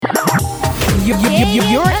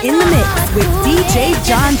You're in the mix with DJ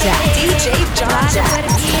John Jack. DJ John Jack.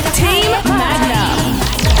 Team Magnum.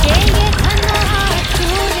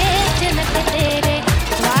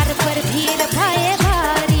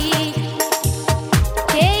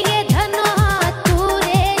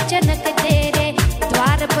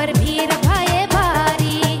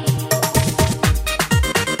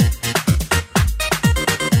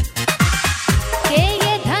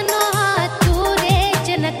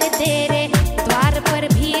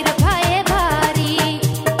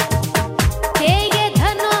 के ये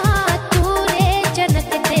धनो हाथ तूरे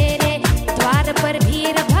जनक तेरे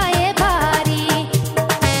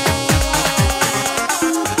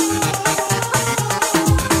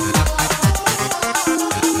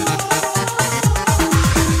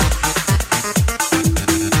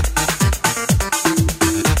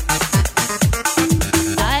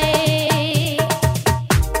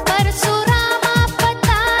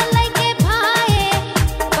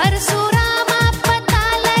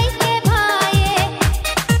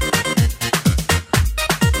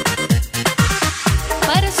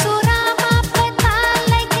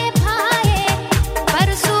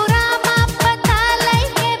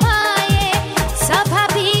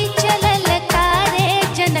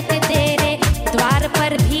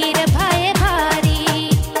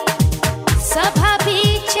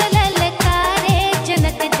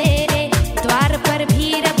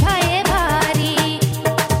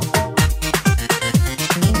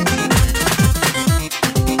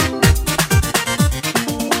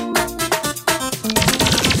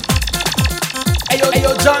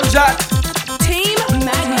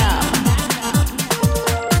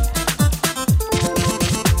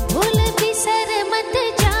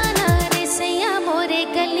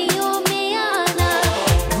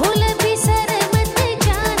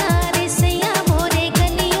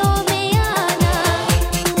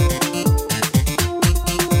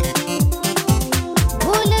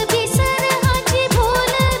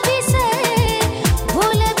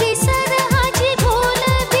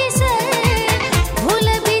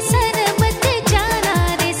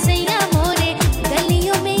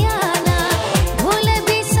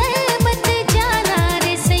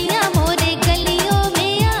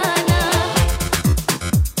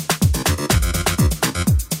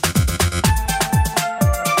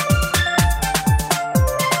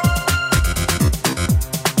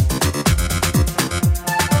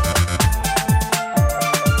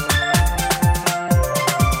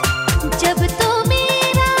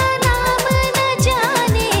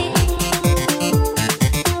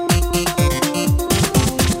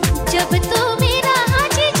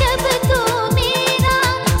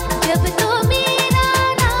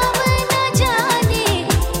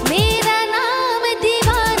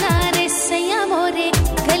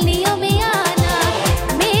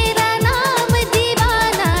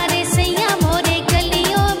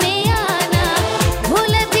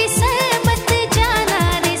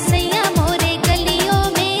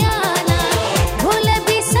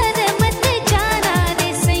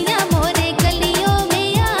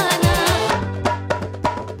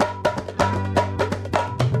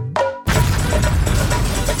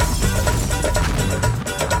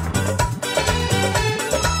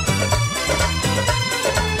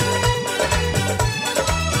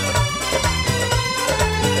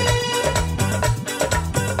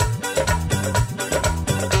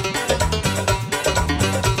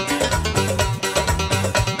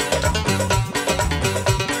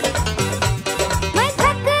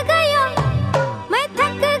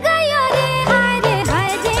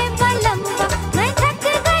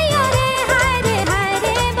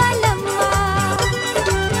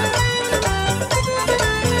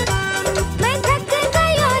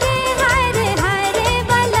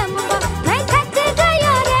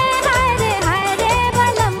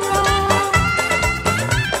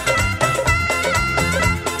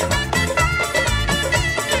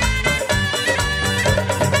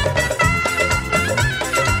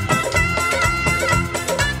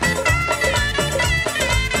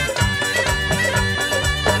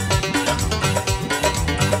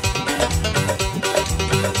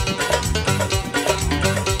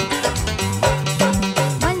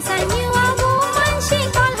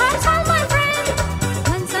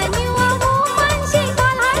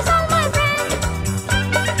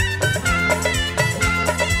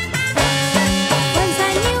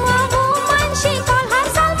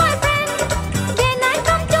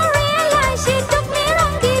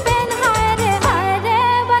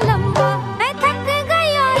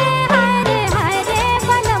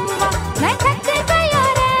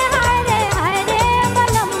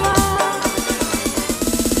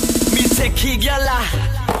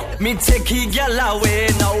Me take he girl away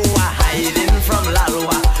now, hiding from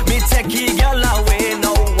Lalwa. Me take he girl away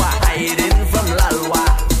now, hiding from Lalwa.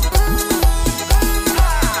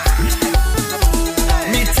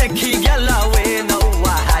 Me take he girl away now,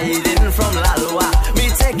 hiding from Lalwa. Me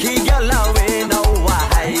take he girl away now,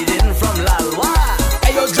 hiding from Lalwa.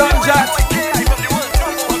 Hey yo, John Jack.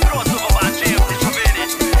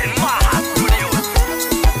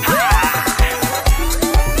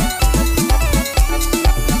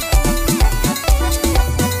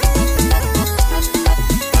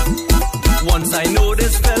 Once I know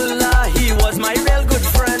this fella, he was my real good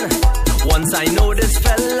friend. Once I know this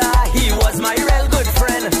fella, he was my real good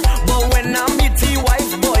friend. But when I meet his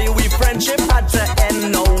wife, boy, we friendship had to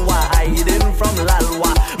end. Now hiding from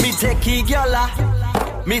Lalwa. Me take he girl,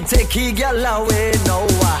 me take he girl away. Now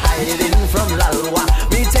hiding from Lalwa.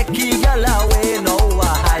 Me take he girl away. Now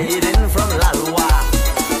hiding from Lalwa.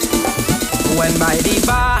 When by the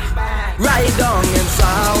bar, right down in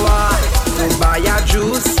Sawa, to buy a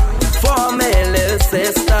juice for my little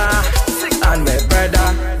sister. And my brother,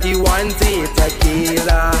 he want the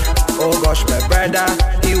tequila. Oh gosh, my brother,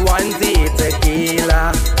 he want the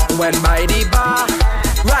tequila. When by the bar,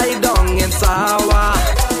 right down in Sawa,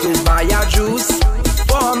 to buy a juice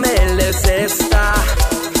for my little sister.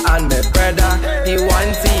 And my brother, he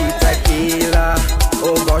want the tequila.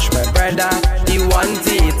 Oh gosh, my brother, he want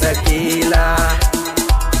the tequila.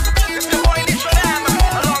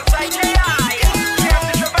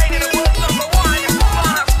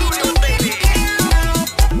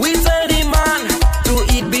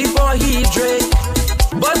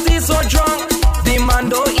 So drunk, the man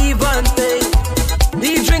don't even think.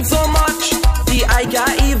 He drinks so much, the eye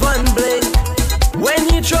can't even blink. When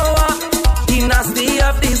he throw up, he nasty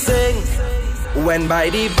up the sink. When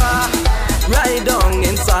by the bar, right down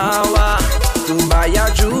in Sawa, to buy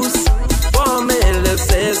a juice for my little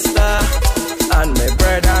sister. And my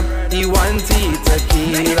brother, he want the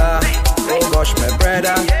tequila. Oh gosh, my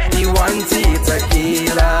brother, he want the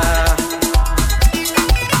tequila.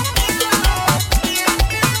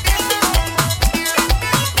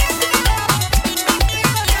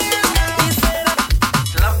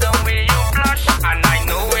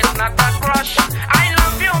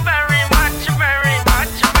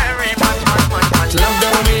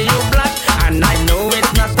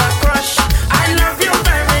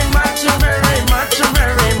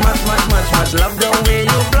 Love the way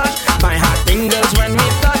you blush, my heart tingles when we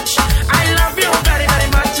touch. I love you very, very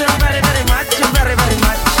much, very, very much, very, very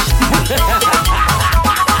much.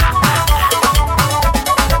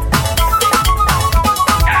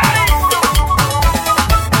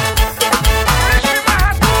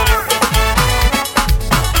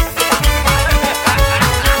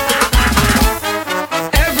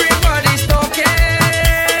 Everybody's talking,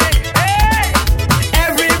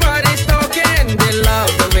 everybody's talking. They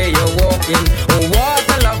love the way you're walking. Oh, what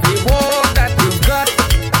a lovely walk that you've got.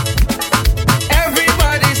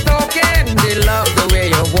 Everybody's talking. They love the way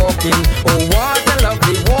you're walking. Oh, what a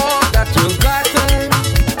lovely walk that you've got.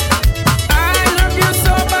 I love you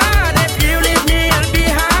so bad. If you leave me, it'll be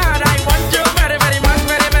hard. I want you very, very much,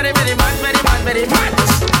 very, very, very much, very much, very much.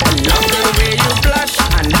 I love the way you blush,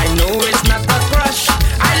 and I know it's not a crush.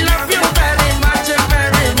 I love you very much,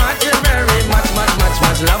 very much, very much, much, much,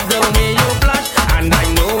 much. Love the way you blush, and I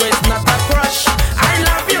know it's not a crush. I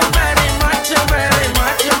love you very much, very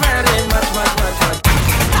much, very much, much, much, much.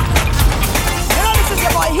 You know this is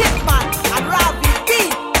your boy Hitman and Ravi B.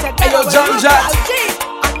 Hey yo, John Jack.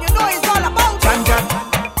 And you know it's all about John Jack.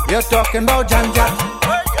 You're talking about John Jack.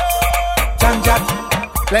 John Jack.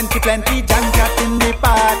 Plenty John Jack in the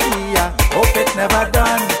party, yeah. Hope it's never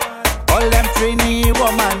done. All them trainee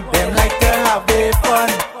woman, them like to have their fun.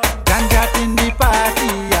 John Jack in the party,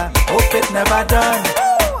 yeah. Hope it's never done.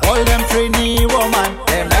 All them trainee woman,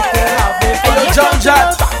 them like to have their fun. Hey yo, John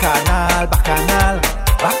Jack. Bacchanal, bacchanal,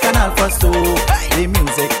 bacchanal for soup. The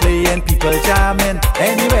music playing, people jamming,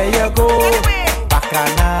 anywhere you go.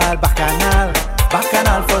 Bacchanal, bacchanal,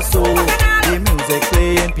 bacchanal for soup. The music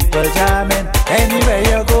playing, people jamming, anywhere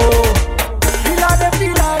you go. Pilade,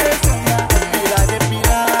 pilade, seña. Pilade,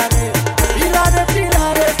 pilade. Pilade,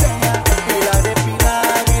 pilade, seña. Pilade,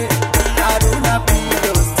 pilade. Aruna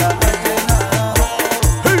pillo samajena.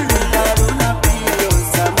 Aruna pillo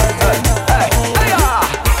samajena.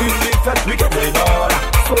 In the fest we getting on,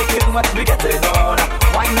 soaking wet we getting on,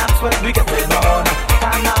 wine and sweat we getting on,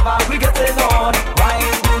 carnival we getting on,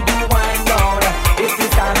 wine do wine down, it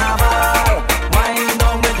is carnival, wine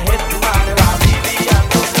down with Hitman, Ravi and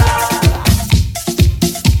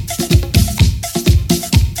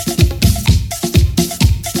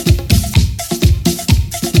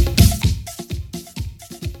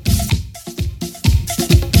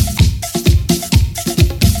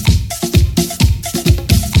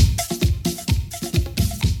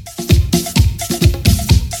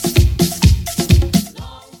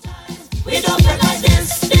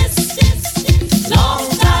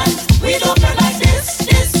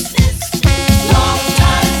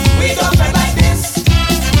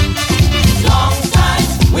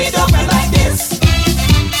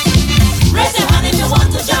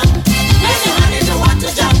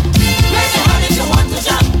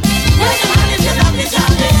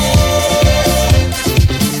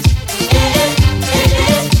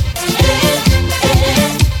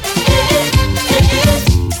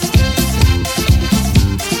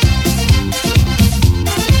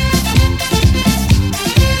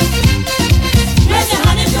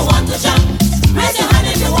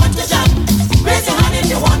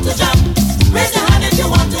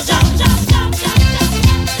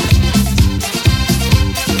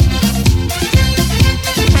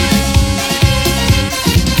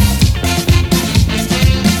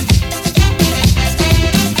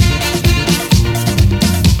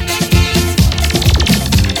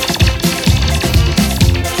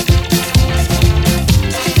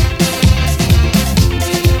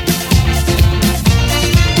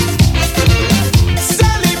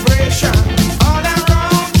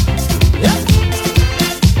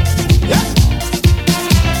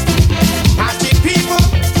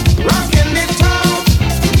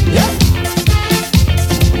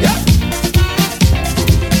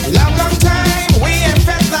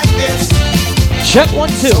Check 1,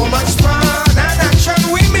 2. So much fun and action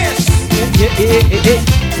we miss.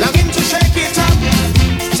 Longing to shake it up.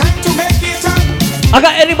 Time to make it up. I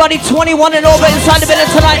got anybody 21 and over inside the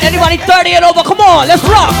building tonight. Anybody 30 and over? Come on, let's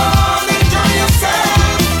rock. Enjoy yourself.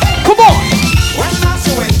 Come on. When last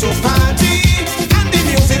you went to party and the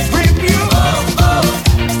music grip you.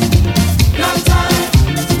 Long time.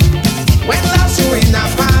 When last you in a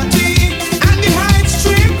party and the heights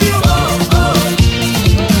trip you.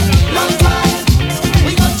 Long time.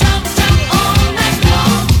 We go jump all night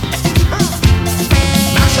long.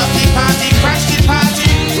 Mash up the party, crash the party,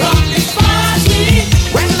 rock this party.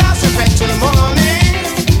 When last you went till the morning.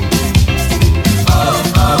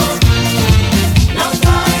 Long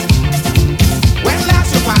time. When last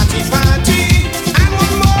you party and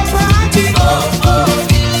one more party.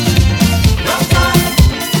 Long time.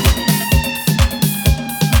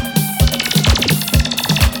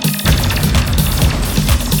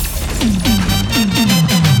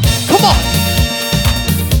 Come on.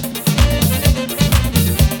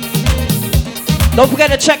 Don't forget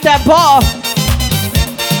to check that bar.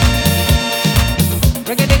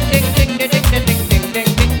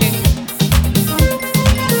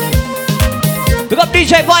 We got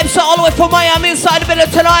DJ Vibes all the way from Miami inside the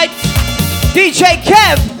building tonight. DJ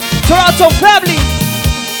Kev, Toronto family.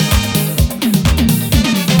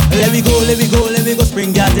 Let me go,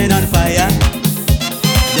 Spring Garden on fire.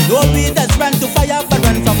 The no beat that's ran to fire, but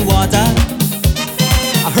run from water.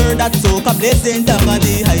 I heard that soca blazing down on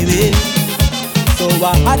the highway. So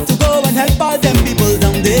I had to go and help all them people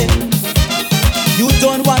down there. You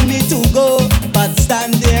don't want me to go, but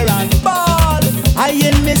stand there and ball. I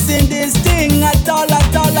ain't missing this thing at all.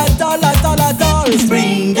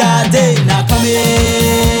 Spring Garden, now come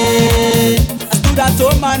in. I stood at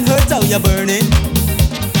home and heard how you're burning.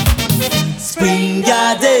 Spring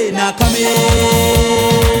Garden, now come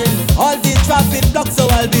in. All the traffic blocks, so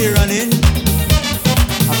I'll be running.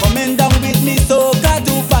 I'm coming down with me, so got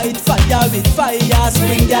to fight fire with fire.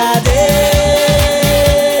 Spring Garden,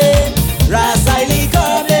 Rasili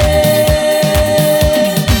coming.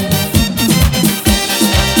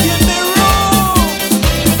 Give me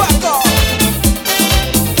room, back up.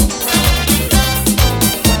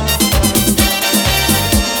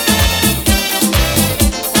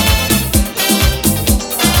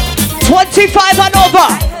 $25 and over.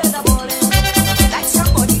 Like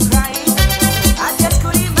somebody crying. I just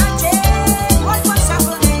could imagine what was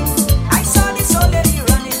happening. I saw this old lady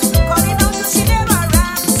running, calling out to see them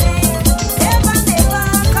around, saying, never, never,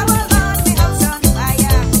 come along, the house on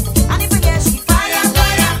fire. And if I guess she fire,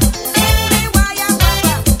 fire, every wire,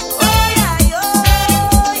 wire. Oh, yeah, yo,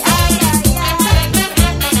 yeah.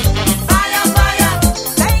 Fire, fire,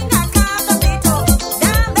 venga, capito,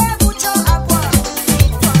 dame mucho agua.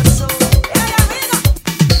 So,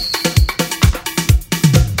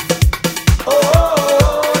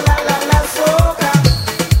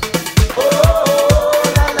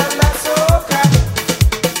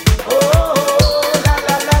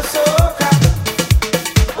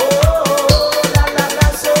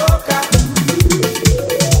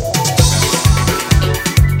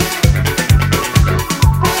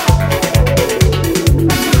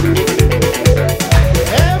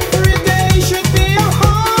 Every day should be a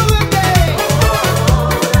holiday.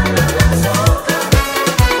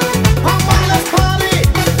 Come on, let's party.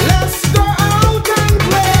 Let's go out and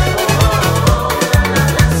play.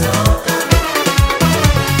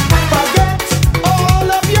 Forget all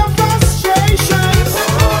of your frustrations.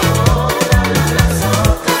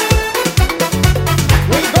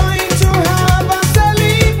 We're going to have a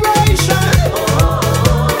celebration.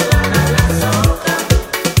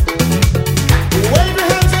 Wave your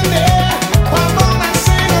hands in the air, come on and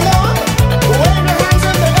sing along. Wave your hands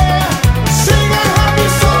in the air, sing a happy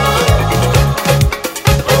song.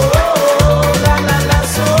 Oh, la la la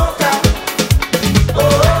soca. Oh,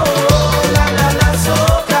 la la la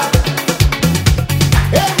soca.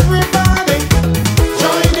 Everybody,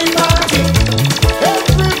 join the party.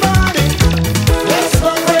 Everybody, let's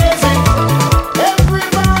go crazy.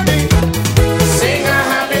 Everybody, sing a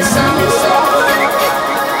happy song.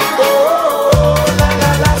 Oh, la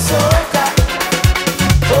la la soca.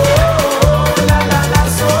 Oh, la la la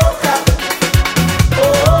soca. Oh,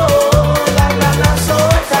 la la la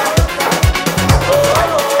soca. Oh,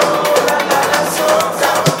 la la la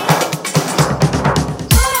soca.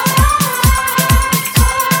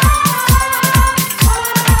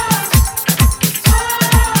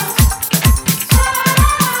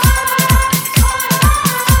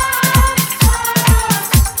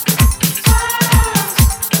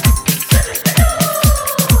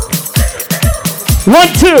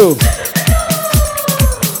 One, two.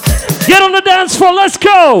 Get on the dance floor, let's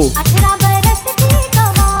go.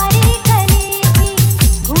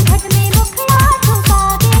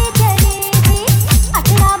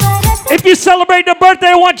 If you celebrate the birthday,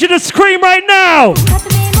 I want you to scream right now.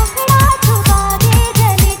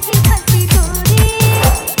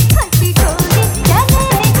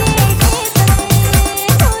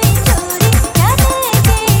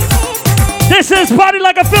 This is Party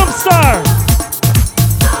Like a Film Star.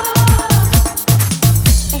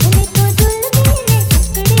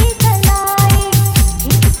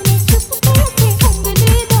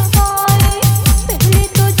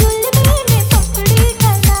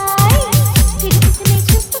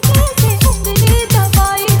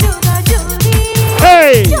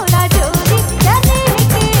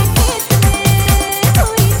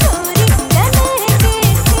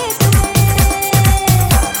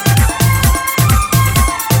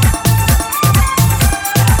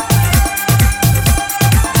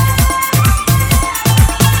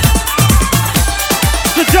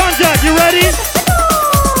 You ready?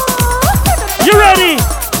 You ready?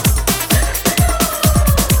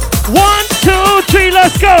 1, 2, 3,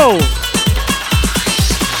 let's go.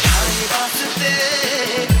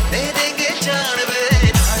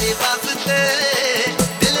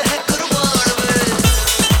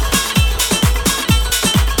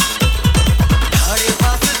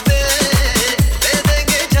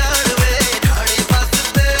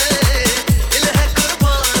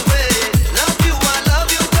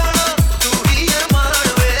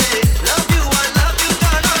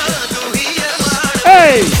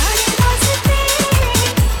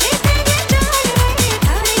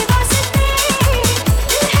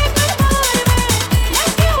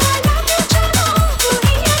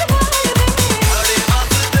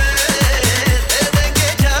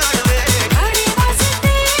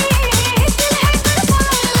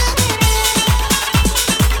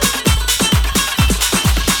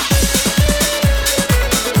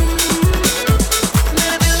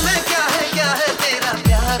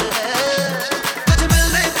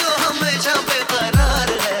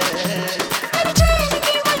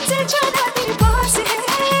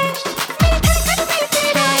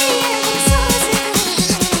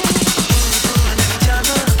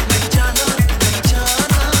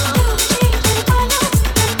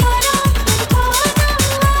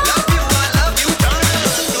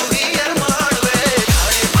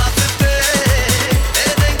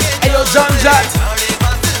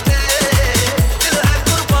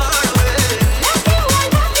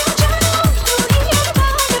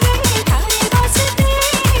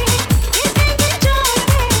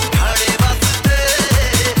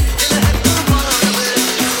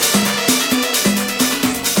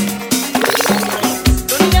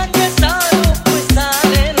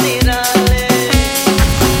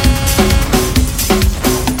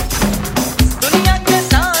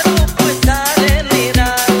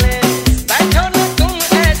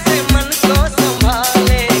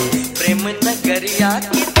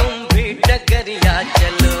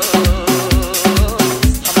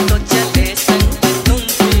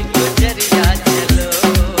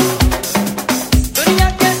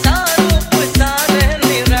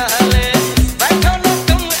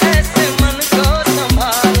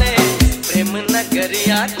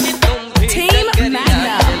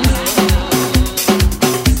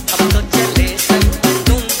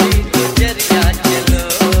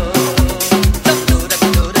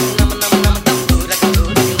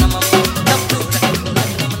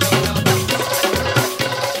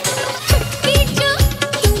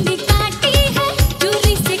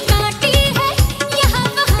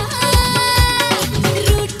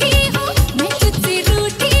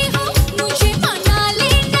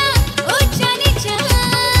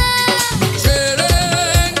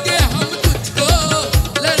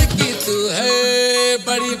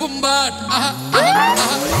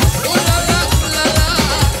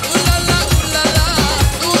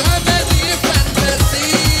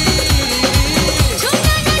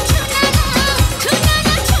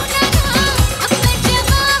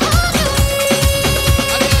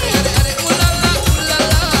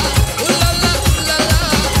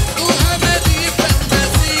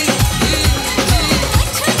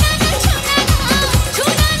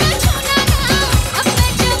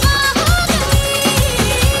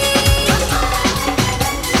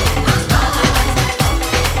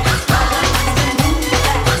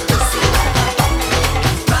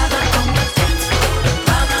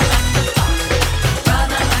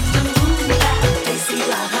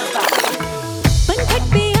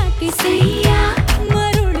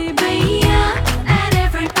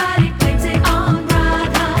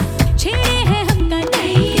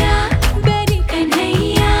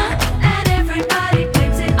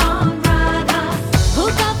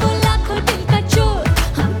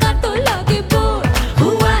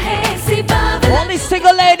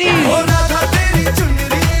 single ladies. हो राधा तेरी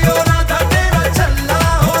चुनरी हो राधा तेरा छल्ला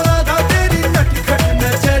हो राधा तेरी नटखट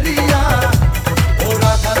नजरिया हो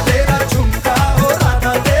राधा तेरा झुमका हो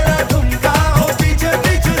राधा तेरा ठुमका हो पीछे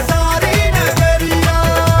पीछे सारी नगरिया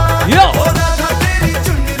Yo. हो राधा तेरी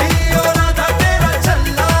चुनरी हो राधा तेरा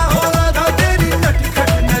छल्ला हो राधा तेरी नटखट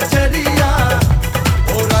नजरिया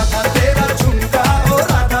हो राधा तेरा झुमका हो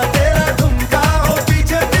राधा तेरा ठुमका हो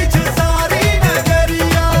पीछे पीछे सारी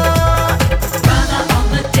नगरिया Radha on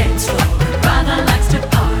the dance floor. Radha likes to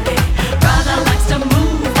party. Radha likes to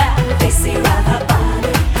move that desi Radha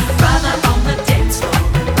body. Radha on the dance floor.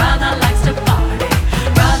 Radha likes to party.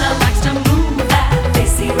 Radha likes to move that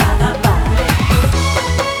desi Radha body.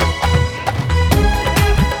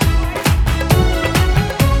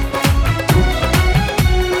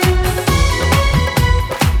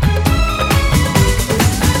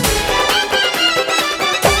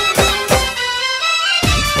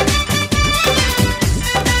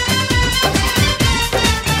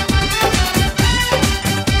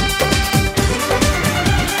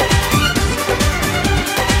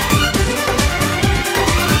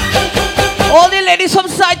 All the ladies from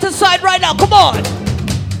side to side right now. Come on.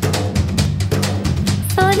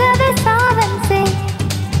 सोलह सावन से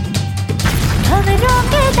भंवरों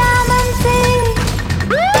के दामन से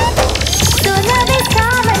सोलह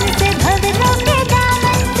सावन से भंवरों के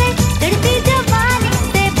दामन से चढ़ती जवानी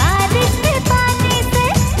से बारिश के पानी से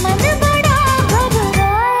मन बड़ा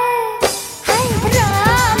घबराए हाय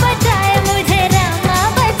राम बचाए मुझे रामा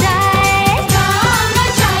बचाए राम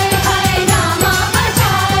बचाए हाय रामा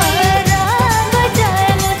बचाए राम बचाए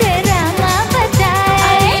मुझे रामा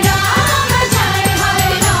बचाए राम बचाए हाय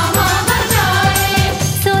रामा बचाए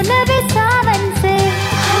सोलह सावन से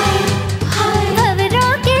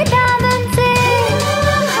भंवरों के दामन से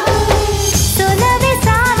सोलह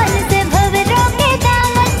सावन से भंवरों के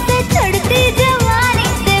दामन से चढ़ती जवानी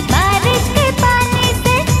से बारिश के पानी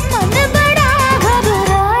से मन बड़ा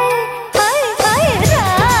घबराए हाय हाय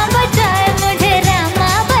राम बचाए मुझे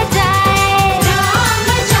रामा बचाए राम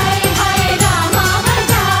बचाए हाय रामा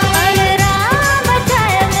बचाए राम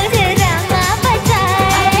बचाए मुझे रामा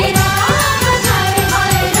बचाए राम बचाए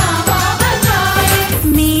हाय रामा बचाए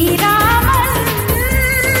मेरा मन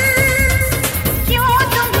क्यों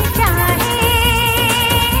तुम चाहे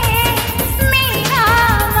मेरा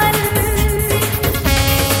मन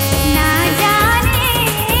ना जाने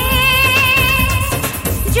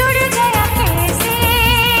जुड़ गया कैसे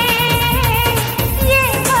ये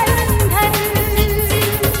बंधन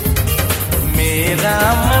मेरा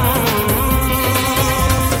मन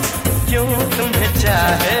क्यों तुम्हें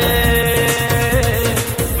चाहे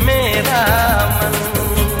मेरा मन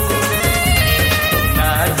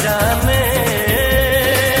ना जाने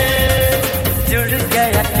जुड़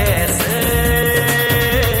गया कैसे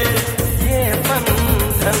ये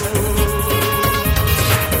बंधन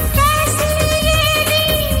कैसी ये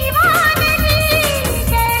दीवानगी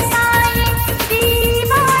कैसा ये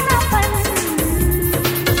दीवानापन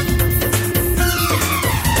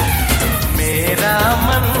मेरा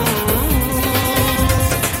मन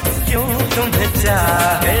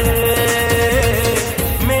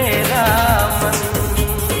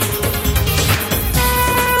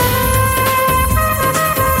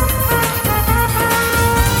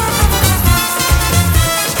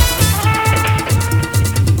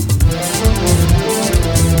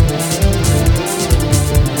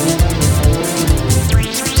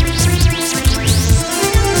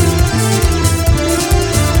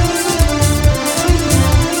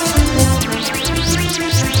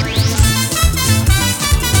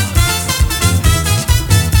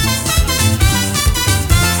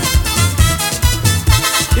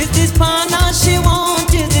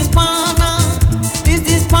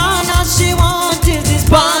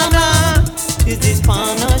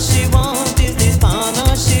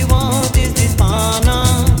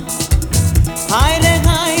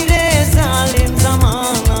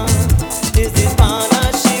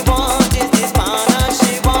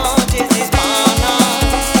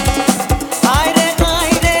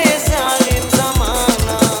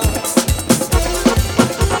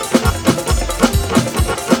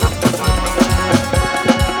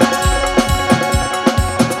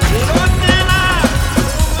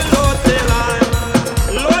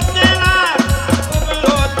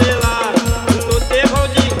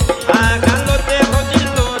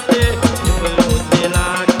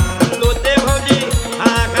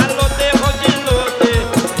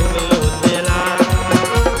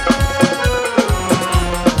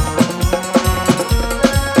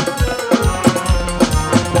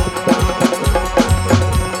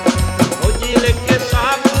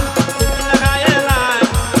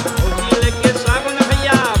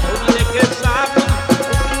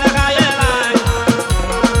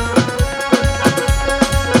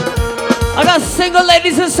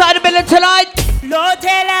ladies inside the building tonight.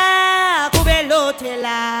 Lotela, kube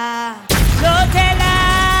lotela. Lotela,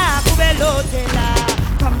 kube lotela.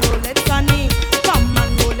 Come roll it funny, come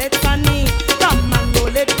and roll it funny. Come and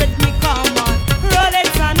roll it with me, come on. Roll it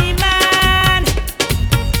funny, man.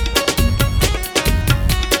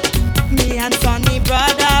 Me and Sonny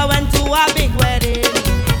brother went to a big wedding.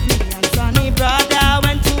 Me and Sonny brother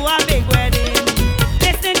went to a big wedding.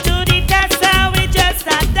 Listen to the tassa, we just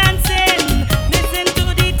start dancing. Listen to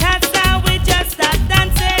the tassa, we just start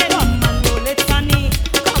dancing. Come and roll it funny,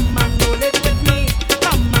 come and roll it with me.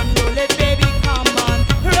 Come and roll it, baby, come on.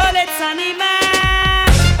 Roll it sunny, man.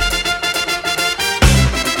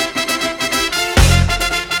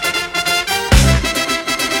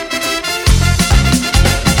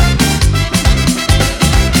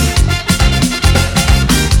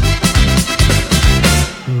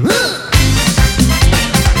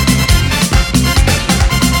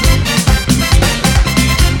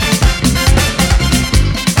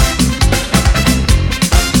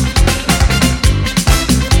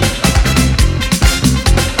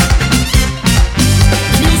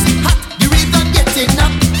 Music hot, the rhythm getting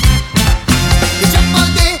up. You jump all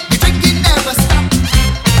day, the drinking never stop.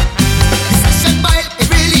 The session wild, it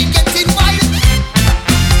really getting wild.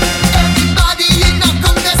 Everybody in a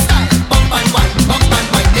conga style. Bump and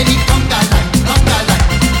wine, any conga line. Bump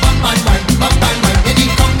and wine, any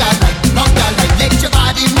conga line. Let your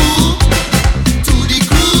body move to the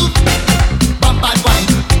groove. Bump and wine,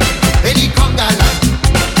 any conga line.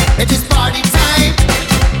 It is party time,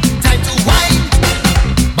 time to wine.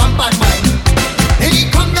 Bump and wine, any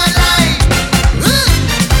conga line.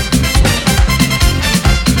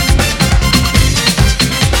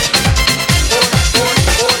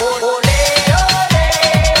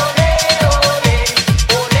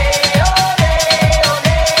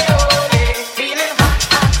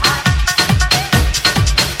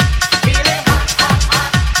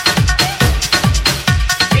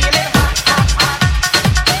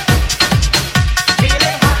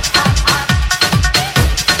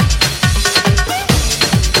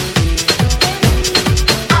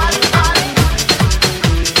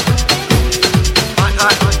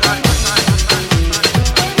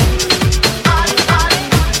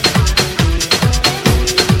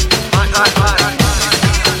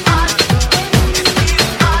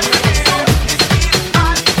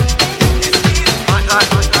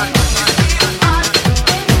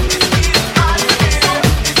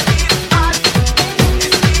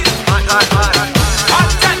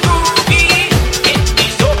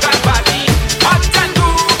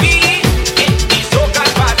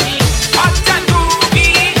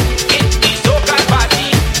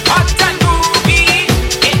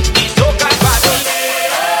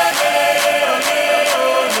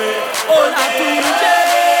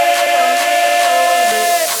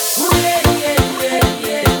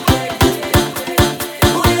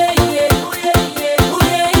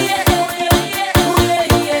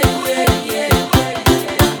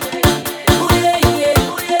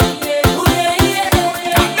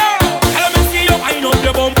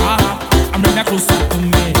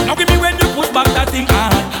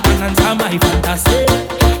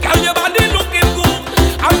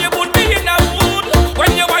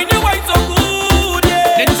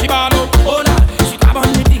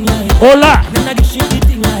 Hola.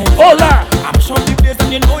 Hola.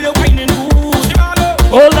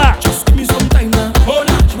 Hola. Just give me some time now. Hold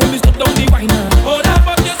on, she want me stop down the wine now. Hold on,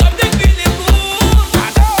 but there's something feeling good.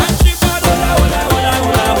 And she bad,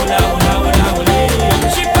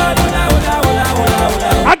 she bad,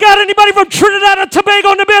 I got anybody from Trinidad and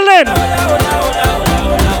Tobago in the building?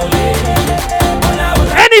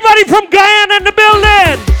 Anybody from Guyana in the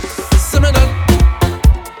building?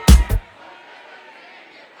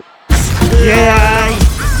 Yeah.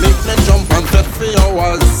 Make me jump and fit for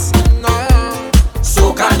hours.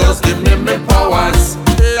 Soca just give me powers.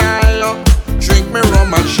 Yeah. Drink me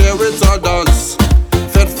rum and share with others.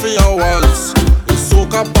 Fit for hours.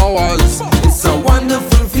 Soca powers. It's a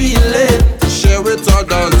wonderful feeling to share with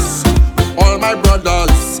others. All my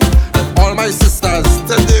brothers and all my sisters.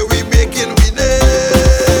 Today we making we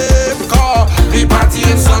name. Cause we party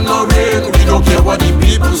in sun or rain. We don't care what the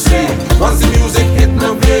people say. Once the music hit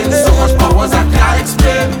my brain, so much powers I can't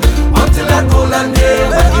explain. Until that golden day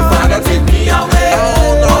when the Father take me away.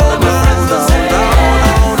 All my friends don't say,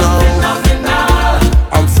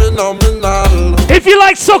 I'm phenomenal. If you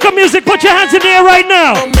like soca music, put your hands in the air right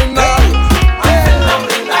now.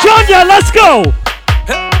 John, let's go.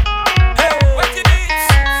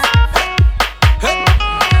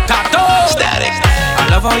 Static. I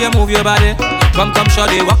love how you move your body. Come,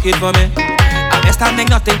 shawty, walk it for me. I best and make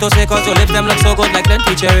nothing to say, cause your lips them look so good like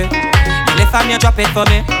plenty cherry. You lift and you drop it for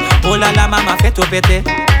me. Oh la la mama fit to pity.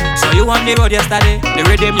 So you on the road yesterday, the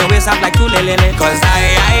rhythm your waist up like two lelele. Cause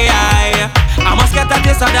I must get a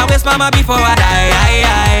taste of that waist mama before I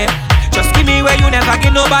die. Just give me where you never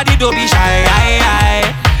give nobody, don't be shy.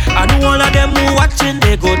 I know all of them who watching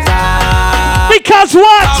they go die. Because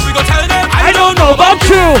what? Now we go tell them I don't know about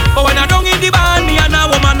you. But when I don't in the band, me and a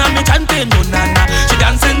woman and me chanting no nana. She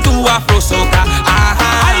dancing to Afro soca.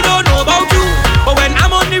 I don't know about you, but when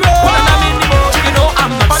I'm on the road and I'm in the mood, you know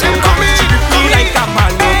I'm not so like I'm a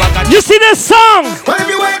lover. You see this song? Well, if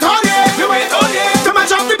you wait all day, to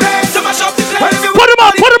mash up the place, Well, if you Put 'em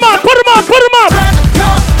up, put 'em up, put 'em up, put 'em up.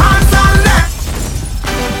 your hands on left.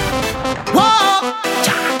 Whoa,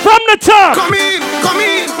 From the top. come in,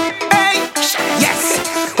 hey, yes.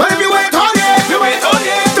 Well, if you wait all day,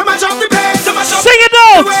 to mash up the place, Sing it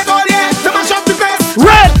out. wait all day, to mash up the place.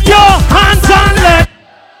 Red your hands on left.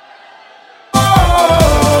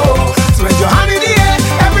 Oh, spread your hand in the air,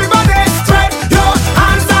 everybody, spread your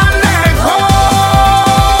hands and legs.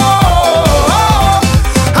 Oh,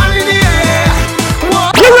 hand in the air.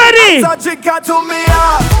 Whoa. You ready? So jigger to me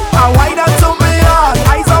heart, a wider to me heart,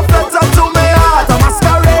 eyes of flutter to me heart, a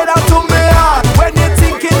masquerade to me heart. When you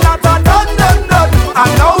thinking that a done, I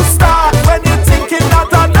know start. When you thinking that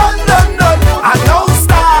a done, I know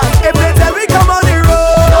start. If they tell me come on the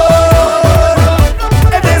road,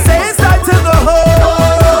 if they say it's time to go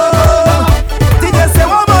home, did you say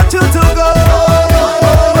what about you to go?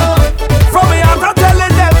 From me I'm not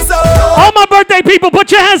telling them so. All my birthday people,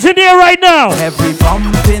 put your hands in the air right now. Every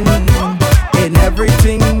bumping in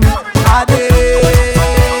everything I did,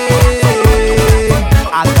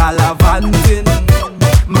 I gallivanting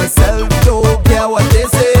myself, don't care what they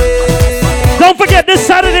say. Don't forget this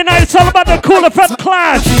Saturday night, it's all about the Cool Effect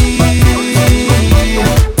Clash.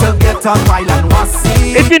 To get on wild and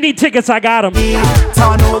wassy, If you need tickets, I got them.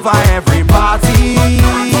 turn over every party,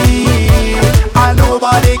 and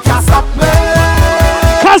nobody can stop me.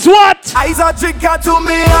 Cause what? Eyes are drinker to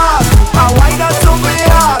me heart, a winer to me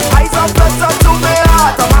heart, eyes are flutter to me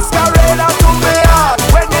heart, a masquerade to me heart.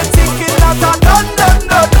 When you thinking that I done,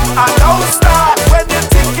 I don't start. When you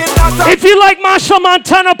thinking that I If you like Marshall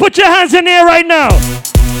Montana, put your hands in the air right now.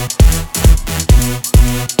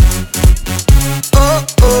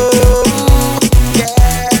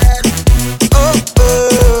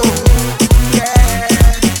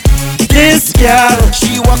 This girl,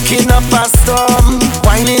 she walking up a storm,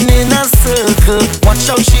 whining in a circle. Watch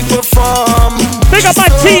how she perform. Big up my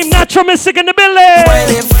team, Natural Mystic in the building. When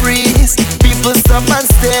it freeze, people stop and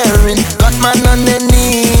staring. Got man on their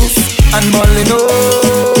knees and bawling.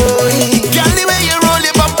 Oh, girl, the way you roll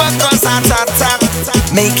your bumper cause heart attack,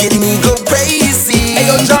 making me go crazy. Hey,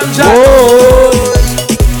 yo, John Jack. Oh,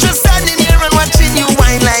 just standing here and watching you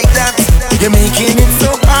whine like that. You're making it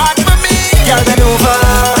so hard for me. Girl, bend over,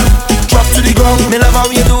 drop to the ground. Me love how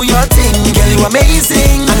you do your thing. Girl, you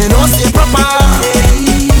amazing and you know stay proper.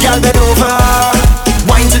 Girl, bend over,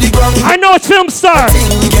 wine to the ground. I know it's Film Star,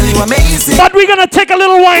 Girl, you amazing. but we're gonna take a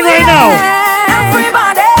little wine right now.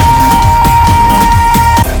 Everybody,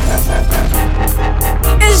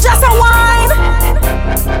 it's just a wine,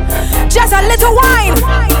 just a little wine.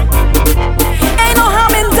 Ain't no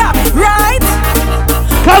harm in that, right?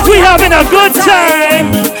 Cause we having a good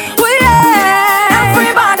time.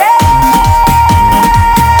 Everybody,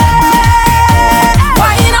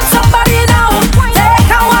 wine up somebody now.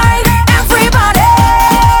 Take a wine, everybody.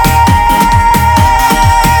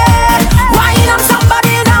 Wine up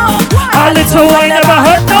somebody now. A little wine never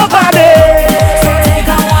hurt nobody. So take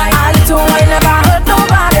a wine, a little wine never hurt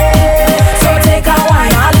nobody. So take a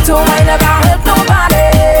wine, a little wine never hurt nobody.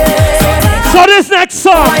 So this next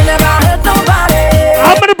song, Wine never hurt nobody.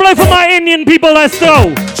 I'm gonna play for my Indian people. Let's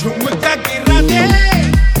go.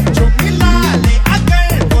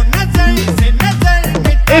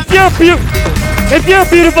 If you're a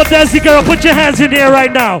beautiful Desi girl, put your hands in the air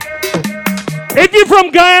right now. If you're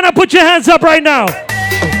from Guyana, put your hands up right now.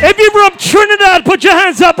 If you're from Trinidad, put your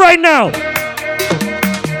hands up right now.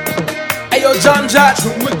 Hey, yo, John Jack.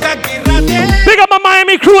 Big up my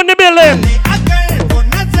Miami crew in the building.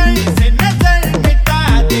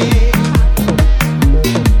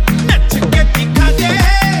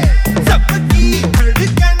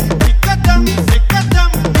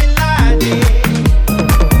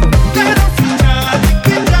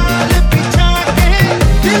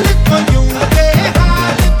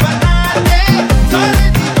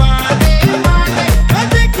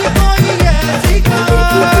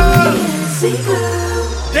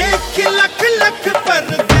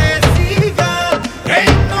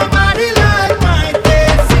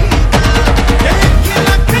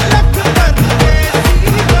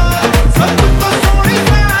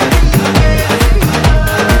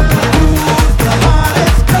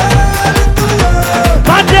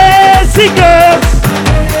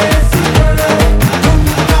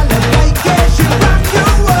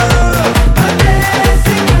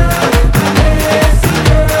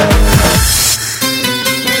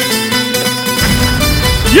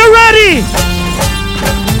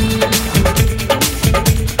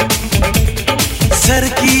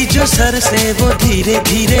 जो sir से वो धीरे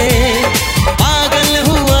धीरे पागल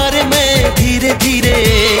हुआ रे मैं धीरे धीरे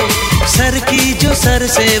सर की जो सर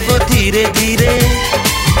से वो धीरे धीरे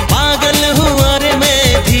पागल हुआ रे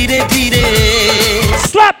मैं धीरे धीरे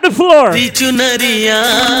Slap the floor चुनरिया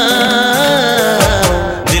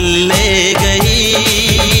दिल ले गई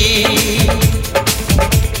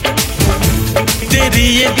तेरी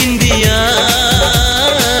ये बिंदिया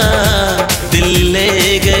दिल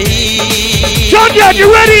ले गई Georgia,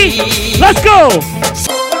 you ready? Let's go!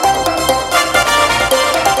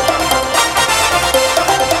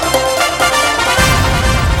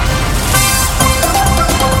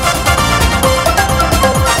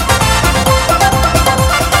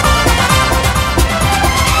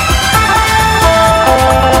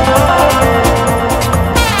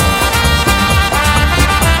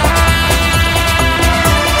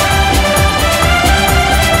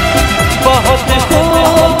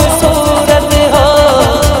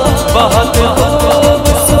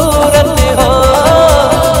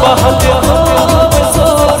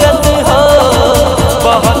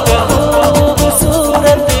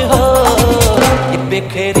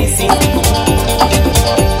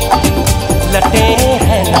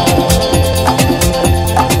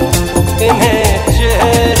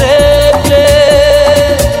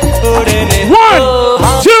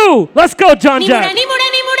 Let's go, John Jack.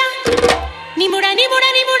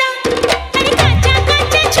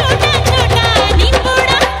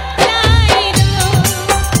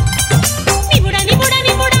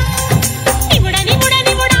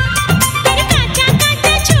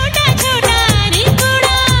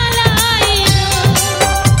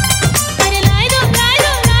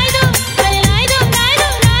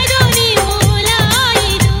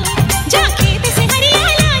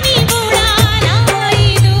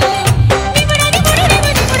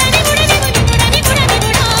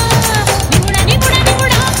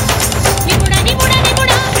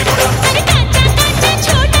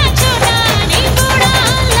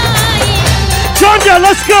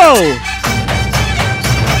 Let's go!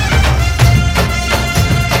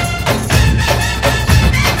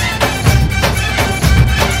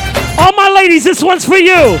 All my ladies, this one's for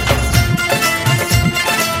you.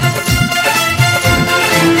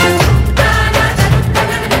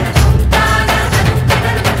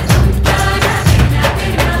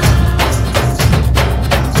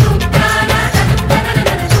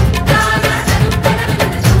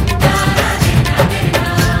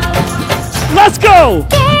 Let's go!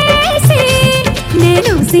 कैसे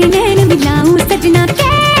नैनों से नैन मिलाऊं सजना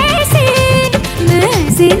कैसे मैं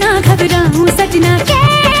ऐसे ना घबराऊं सजना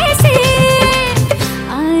कैसे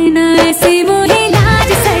आए ना ऐसे मोहे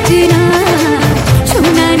लाज सजना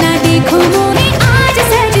छूना ना देखो मोहे आज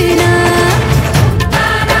सजना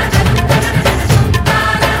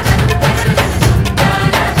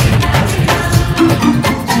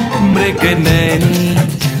मृग नैनी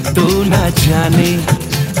तू ना जाने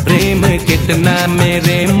प्रेम कितना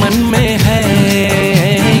मेरे मन में है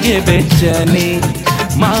ये बेचैनी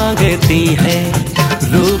मांगती है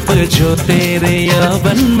रूप जो तेरे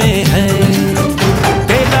यौवन में है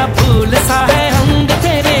तेरा फूल सा है अंग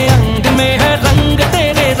तेरे अंग में है रंग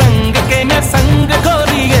तेरे रंग के मैं संग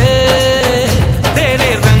गोरिए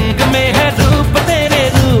तेरे रंग में है रूप तेरे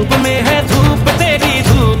रूप में है धूप तेरी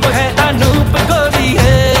धूप है अनूप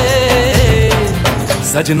गोरिए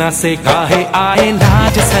सजना से काहे आए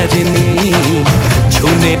लाज सजनी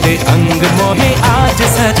छूने दे अंग मोहे आज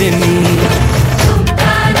सजनी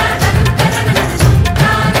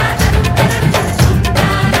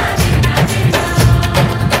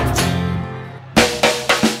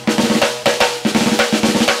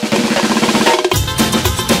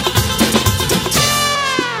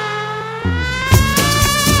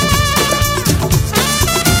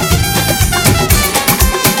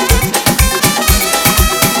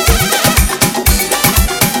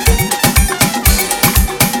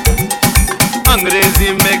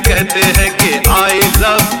अंग्रेजी में कहते हैं कि आई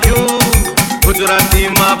लव यू गुजराती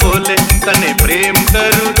माँ बोले तने प्रेम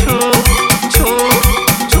करूँ छू छू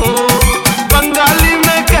छू बंगाली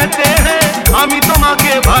में कहते हैं आमी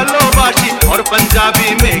तुम्हाके भालोबाशी और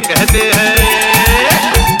पंजाबी में कहते हैं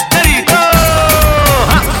तेरी तो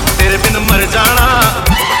हाँ, तेरे बिन मर जाना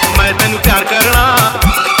मैं तेन प्यार करना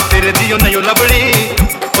तेरे दियो नहीं लबड़ी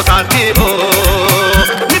वो साथी वो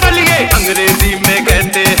निकलिए अंग्रेजी में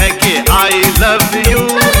कहते हैं कि आई लव यू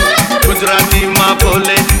गुजराती माँ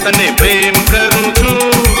बोले तने प्रेम करूँ छू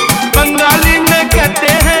बंगाली में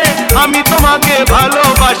कहते हैं आमी तुम्हाके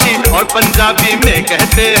भालोबाशी और पंजाबी में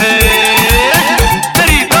कहते हैं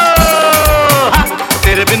तेरी तो हाँ,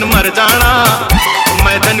 तेरे बिन मर जाना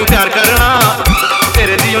मैं तेन प्यार करना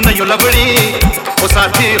तेरे दियो नहीं लबड़ी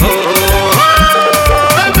साथी हो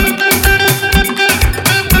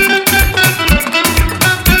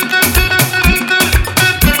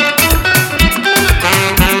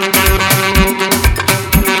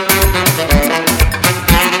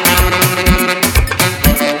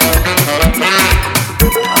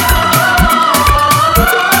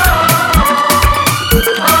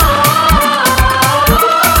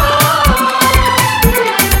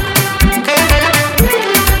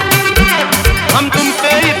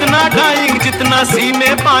सी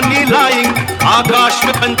में पानी लाइंग, आकाश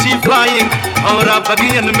में पंछी फ्लाइंग, और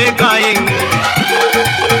बगियन में गाइंग।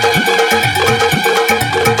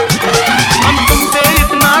 हम तुमसे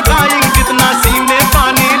इतना गाइंग जितना सी में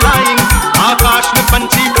पानी लाइंग, आकाश में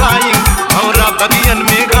पंछी फ्लाइंग, और बगियन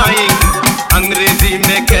में गाइंग। अंग्रेजी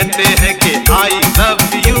में कहते हैं कि आई लव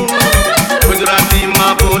यू, गुजराती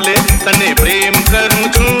माँ बोले तने प्रेम करूँ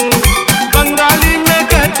छू, बंगाली में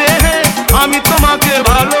कहते हैं आमी तुम्हाके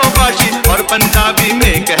भालोबाशी, और पंजाबी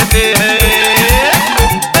में कहते